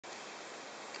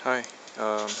Hi,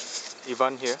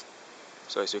 Ivan here.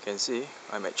 So as you can see,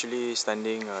 I'm actually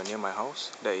standing near my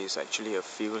house. There is actually a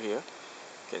field here.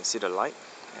 You can see the light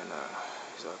and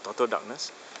it's a total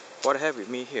darkness. What I have with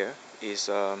me here is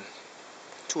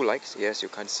two lights. Yes, you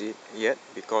can't see it yet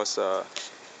because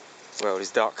well, it's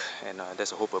dark and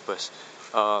that's the whole purpose.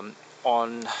 On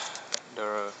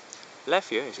the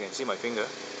left here, as you can see my finger,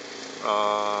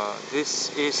 this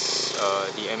is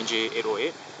the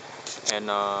MJ808 and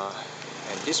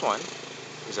this one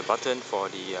is a button for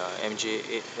the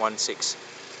MJ816.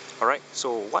 Alright,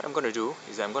 so what I'm going to do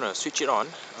is I'm going to switch it on.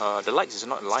 The light is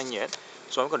not aligned yet,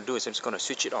 so what I'm going to do is I'm just going to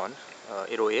switch it on,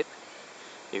 808.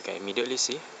 You can immediately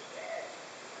see.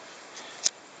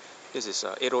 This is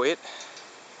 808.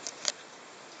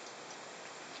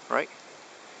 Right,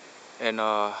 and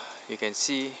you can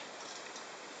see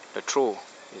the throw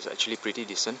is actually pretty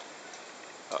decent.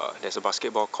 There's a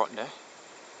basketball court there.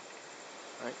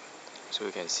 Right, so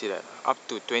you can see that up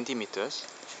to 20 meters,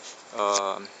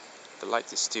 the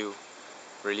light is still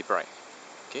really bright.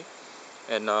 Okay,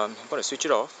 and I'm going to switch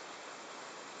it off.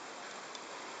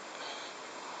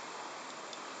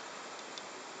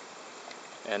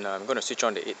 And I'm going to switch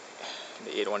on the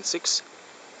 816,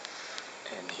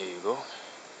 and here you go.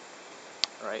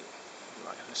 Right,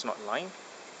 it's not lying.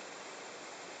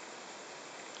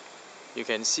 You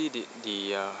can see the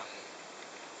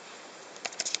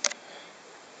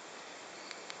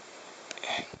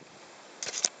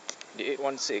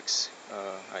 816.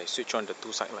 I switch on the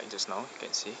two side light just now. You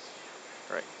can see.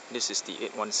 Right, this is the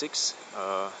 816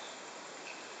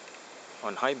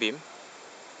 on high beam.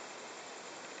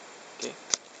 Okay,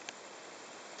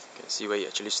 you can see where it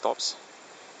actually stops.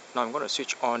 Now I'm going to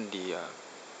switch on the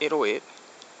 808,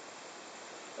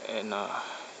 and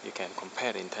you can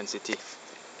compare the intensity.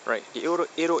 Right, the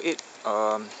 808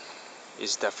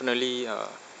 is definitely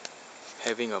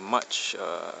having a much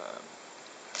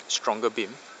stronger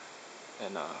beam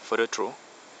and further through.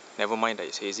 Never mind that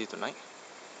it's hazy tonight.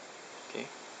 Okay,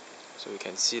 so you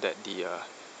can see that the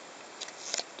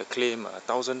claim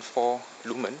 1004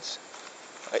 lumens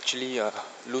actually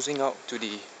losing out to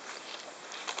the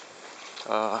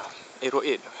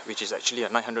 808, which is actually a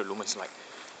 900 lumens light.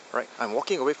 Right, I'm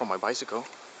walking away from my bicycle.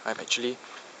 I'm actually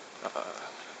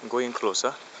going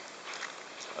closer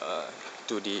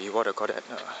to the, what I call that,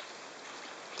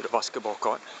 to the basketball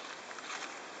court.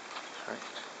 Right,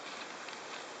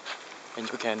 and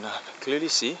you can clearly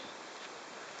see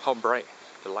how bright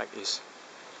the light is.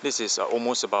 This is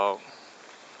almost about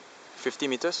 50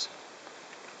 meters.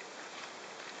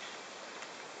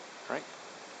 Right,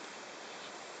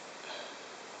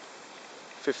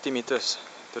 50 meters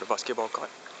to the basketball court.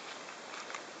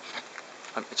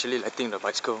 I'm actually letting the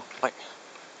bicycle light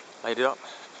it up.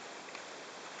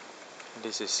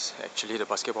 This is actually the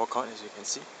basketball court, as you can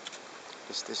see.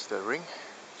 This is the ring,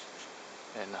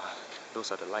 and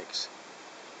those are the lights.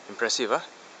 Impressive, huh?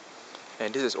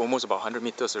 And this is almost about 100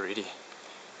 meters already.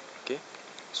 Okay,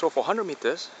 so for 100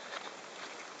 meters,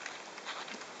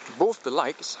 both the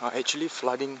lights are actually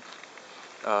flooding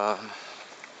the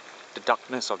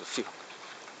darkness of the field,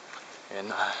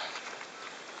 and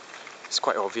it's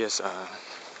quite obvious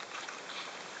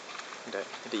that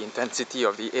the intensity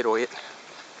of the 808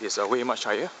 is way much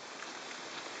higher.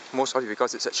 Most of it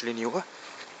because it's actually newer.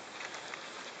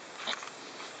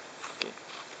 Okay,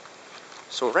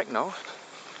 so right now,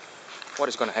 what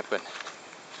is going to happen?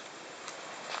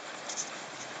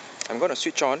 I'm going to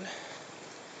switch on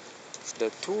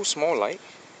the two small light,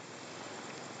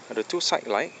 the two side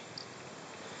light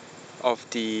of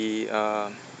the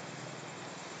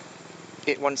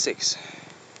 816.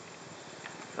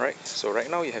 Right, so right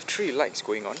now you have three lights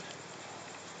going on,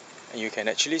 and you can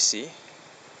actually see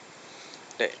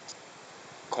that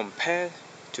compared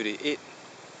to the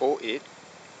 808,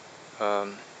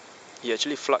 it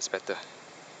actually floods better.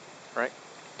 Right,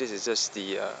 this is just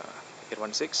the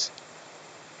 816.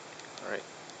 Right,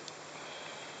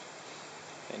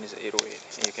 and it's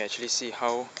 808, and you can actually see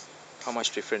how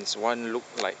much difference. One look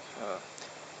like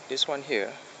this one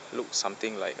here looks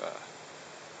something like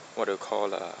what I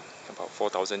call about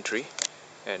 4003,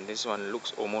 and this one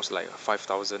looks almost like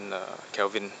 5000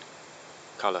 Kelvin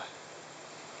color.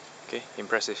 Okay,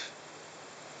 impressive.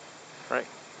 Right,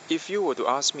 if you were to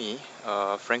ask me,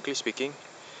 frankly speaking,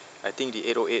 I think the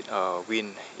 808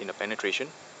 win in the penetration,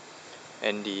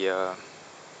 and the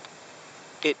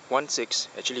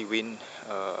 816 actually win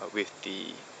with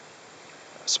the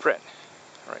spread.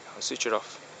 Alright, I'll switch it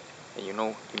off, and you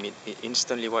know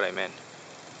instantly what I meant.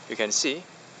 You can see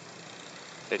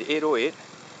that the 808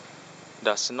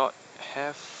 does not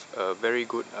have a very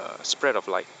good spread of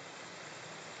light,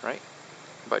 right?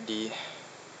 But the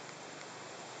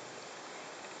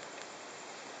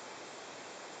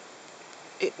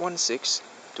 816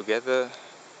 together,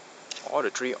 all the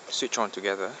three switch on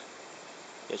together,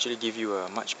 they actually give you a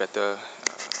much better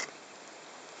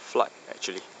flood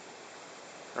actually,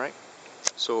 right?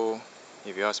 So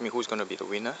if you ask me who's going to be the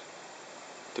winner,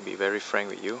 to be very frank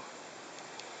with you,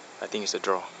 I think it's a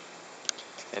draw.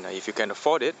 And if you can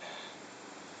afford it,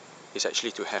 it's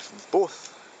actually to have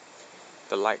both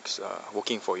the lights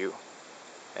working for you.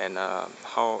 And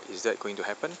how is that going to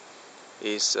happen?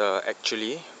 Is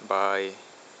actually by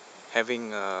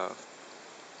having the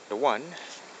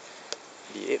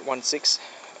 816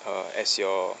 as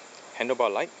your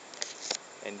handlebar light,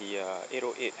 and the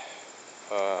 808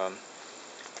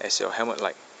 as your helmet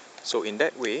light. So in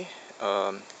that way,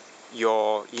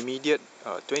 your immediate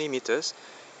 20 meters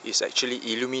is actually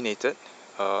illuminated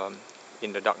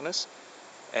in the darkness,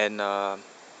 and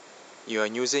you are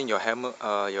using your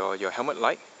helmet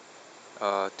light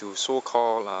to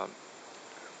so-called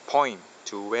point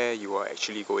to where you are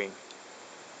actually going,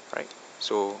 right?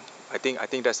 So I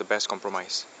think that's the best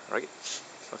compromise, right?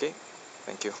 Okay,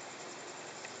 thank you.